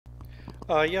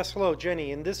Yes, hello,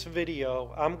 Jenny. In this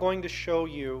video, I'm going to show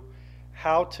you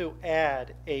how to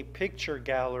add a picture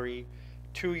gallery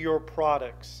to your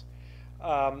products.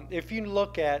 If you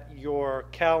look at your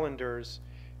calendars,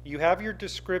 you have your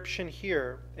description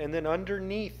here, and then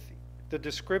underneath the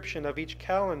description of each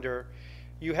calendar,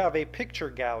 you have a picture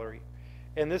gallery.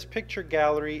 And this picture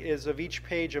gallery is of each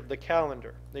page of the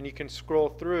calendar. Then you can scroll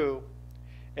through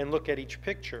and look at each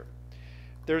picture.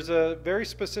 There's a very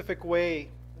specific way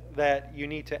that you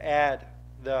need to add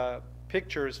the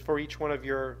pictures for each one of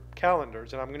your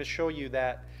calendars, and I'm going to show you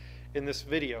that in this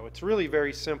video. It's really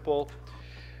very simple.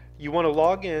 You want to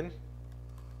log in,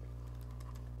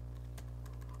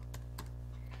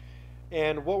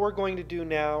 and what we're going to do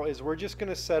now is we're just going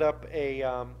to set up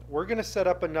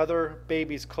another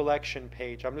babies collection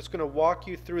page. I'm just going to walk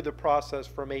you through the process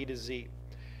from A to Z.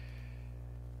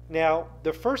 Now,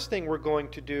 the first thing we're going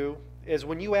to do is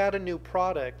when you add a new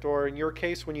product, or in your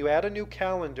case when you add a new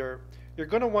calendar, you're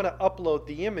going to want to upload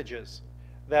the images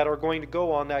that are going to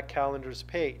go on that calendar's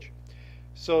page.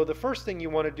 So the first thing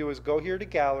you want to do is go here to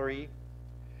Gallery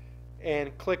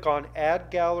and click on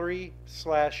Add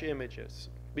Gallery/Images,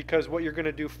 because what you're going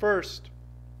to do first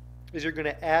is you're going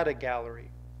to add a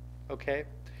gallery. Okay?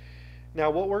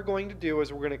 Now what we're going to do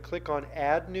is we're going to click on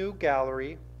Add New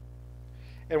Gallery,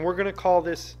 and we're going to call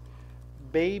this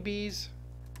Babies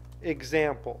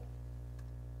Example.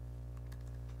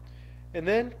 And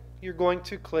then you're going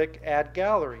to click Add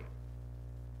Gallery.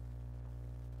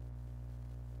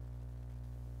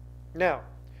 Now,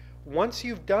 once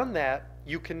you've done that,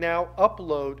 you can now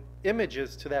upload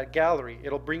images to that gallery.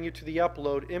 It'll bring you to the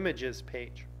Upload Images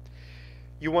page.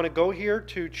 You want to go here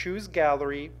to Choose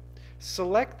Gallery,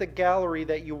 select the gallery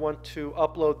that you want to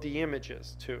upload the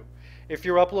images to. If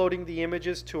you're uploading the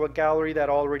images to a gallery that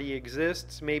already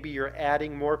exists, maybe you're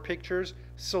adding more pictures,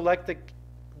 select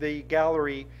the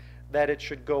gallery that it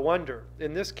should go under.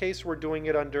 In this case, we're doing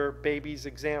it under Babies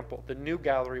Example, the new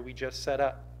gallery we just set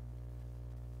up.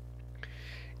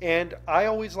 And I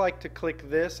always like to click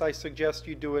this. I suggest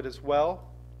you do it as well.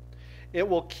 It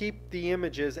will keep the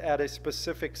images at a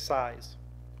specific size,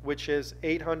 which is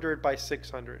 800 by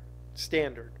 600,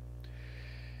 standard.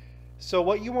 So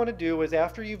what you want to do is,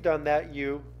 after you've done that,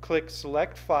 you click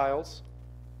Select Files,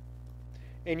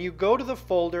 and you go to the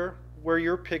folder where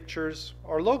your pictures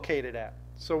are located at.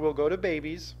 So we'll go to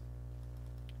Babies,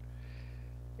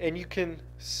 and you can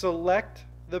select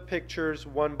the pictures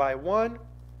one by one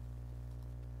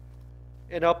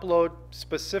and upload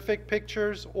specific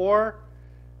pictures, or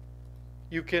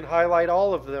you can highlight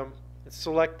all of them and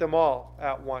select them all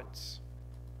at once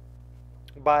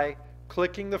by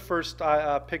clicking the first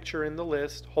picture in the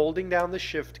list, holding down the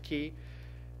Shift key,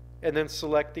 and then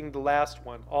selecting the last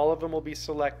one. All of them will be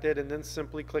selected, and then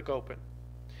simply click Open.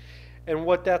 And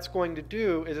what that's going to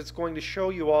do is it's going to show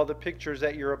you all the pictures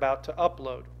that you're about to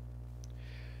upload.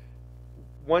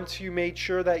 Once you made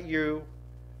sure that you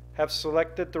have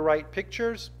selected the right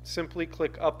pictures, simply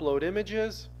click Upload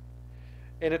Images,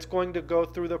 and it's going to go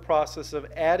through the process of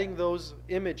adding those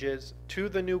images to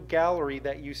the new gallery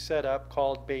that you set up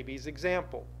called Babies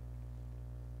Example.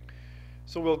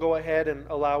 So we'll go ahead and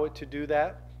allow it to do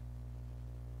that.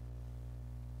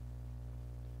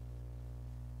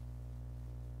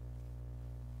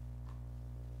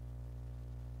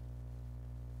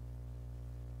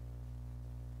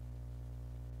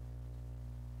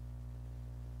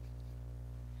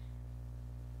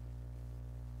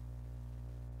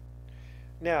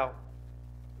 Now,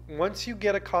 once you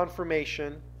get a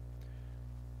confirmation,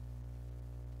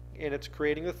 and it's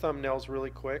creating the thumbnails really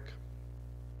quick,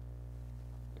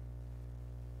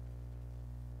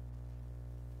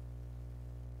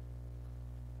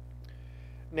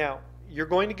 now you're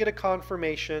going to get a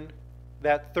confirmation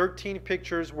that 13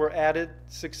 pictures were added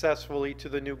successfully to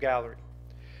the new gallery.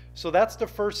 So that's the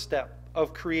first step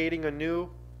of creating a new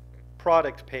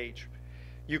product page.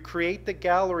 You create the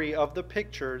gallery of the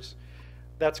pictures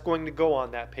that's going to go on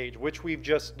that page, which we've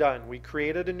just done. We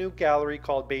created a new gallery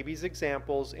called Babies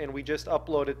Examples, and we just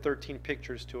uploaded 13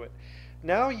 pictures to it.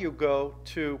 Now you go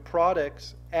to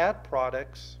Products, Add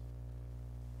Products,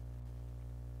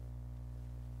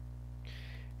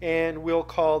 and we'll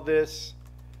call this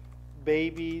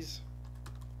Babies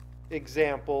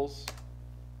Examples.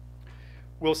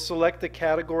 We'll select the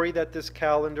category that this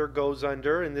calendar goes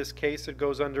under. In this case, it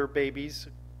goes under Babies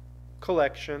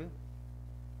Collection.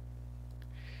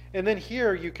 And then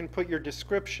here you can put your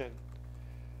description.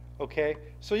 Okay,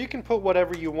 so you can put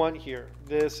whatever you want here.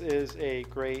 This is a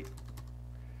great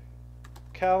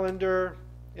calendar,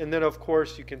 and then of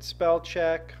course you can spell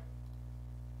check.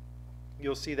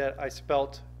 You'll see that I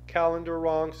spelt calendar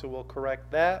wrong, so we'll correct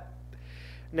that.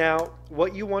 Now,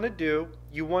 what you want to do,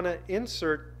 you want to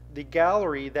insert the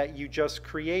gallery that you just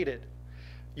created.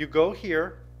 You go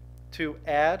here to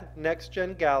Add Next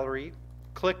Gen Gallery,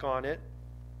 click on it,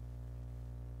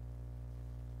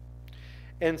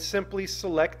 and simply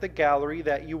select the gallery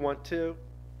that you want to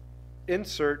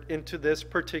insert into this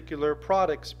particular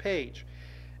products page.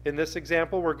 In this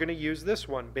example, we're going to use this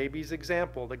one, Baby's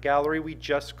Example, the gallery we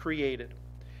just created.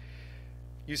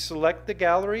 You select the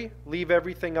gallery, leave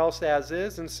everything else as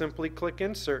is, and simply click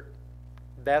Insert.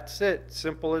 That's it,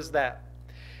 simple as that.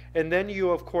 And then you,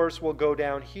 of course, will go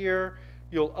down here.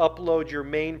 You'll upload your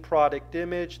main product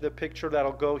image, the picture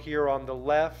that'll go here on the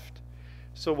left.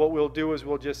 So what we'll do is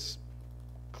we'll just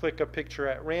click a picture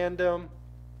at random.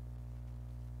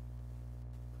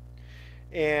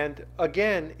 And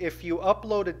again, if you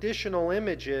upload additional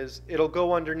images, it'll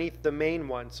go underneath the main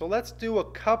one. So let's do a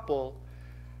couple.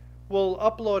 We'll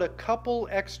upload a couple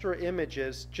extra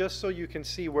images just so you can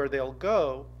see where they'll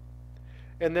go.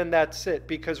 And then that's it,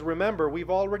 because remember,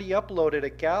 we've already uploaded a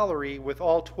gallery with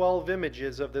all 12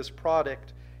 images of this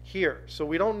product here. So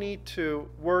we don't need to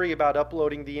worry about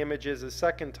uploading the images a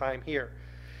second time here.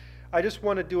 I just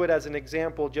want to do it as an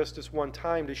example just this one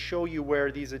time to show you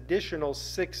where these additional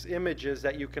 6 images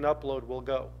that you can upload will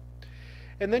go.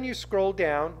 And then you scroll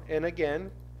down, and again,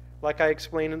 like I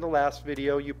explained in the last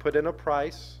video, you put in a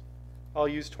price. I'll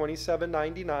use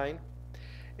 $27.99,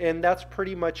 and that's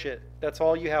pretty much it. That's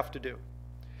all you have to do.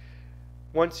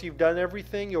 Once you've done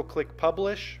everything, you'll click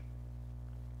Publish,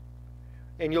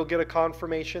 and you'll get a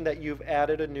confirmation that you've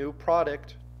added a new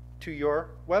product to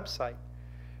your website.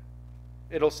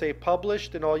 It'll say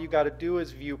Published, and all you got to do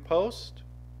is View Post,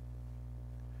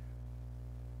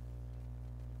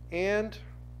 and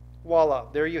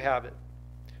voila, there you have it.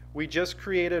 We just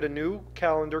created a new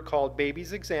calendar called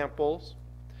Baby's Examples.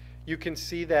 You can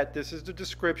see that this is the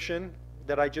description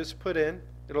that I just put in.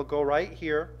 It'll go right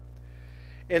here.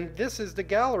 And this is the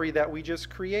gallery that we just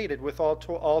created with all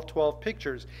 12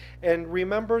 pictures. And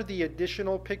remember the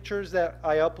additional pictures that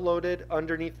I uploaded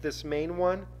underneath this main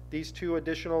one, these 2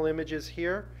 additional images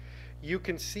here? You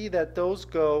can see that those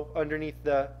go underneath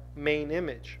the main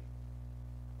image.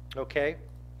 Okay?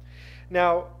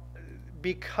 Now,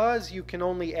 because you can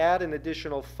only add an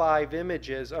additional 5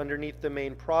 images underneath the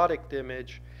main product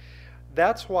image,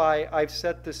 that's why I've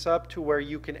set this up to where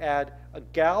you can add a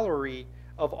gallery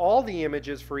of all the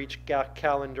images for each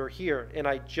calendar here, and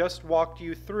I just walked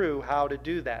you through how to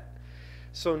do that.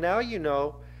 So now you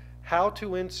know how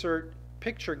to insert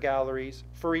picture galleries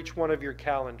for each one of your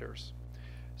calendars.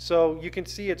 So you can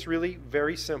see it's really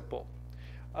very simple.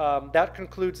 That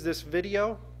concludes this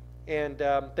video, and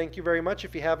thank you very much.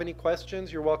 If you have any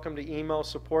questions, you're welcome to email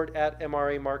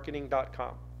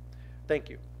support@mramarketing.com. Thank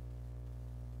you.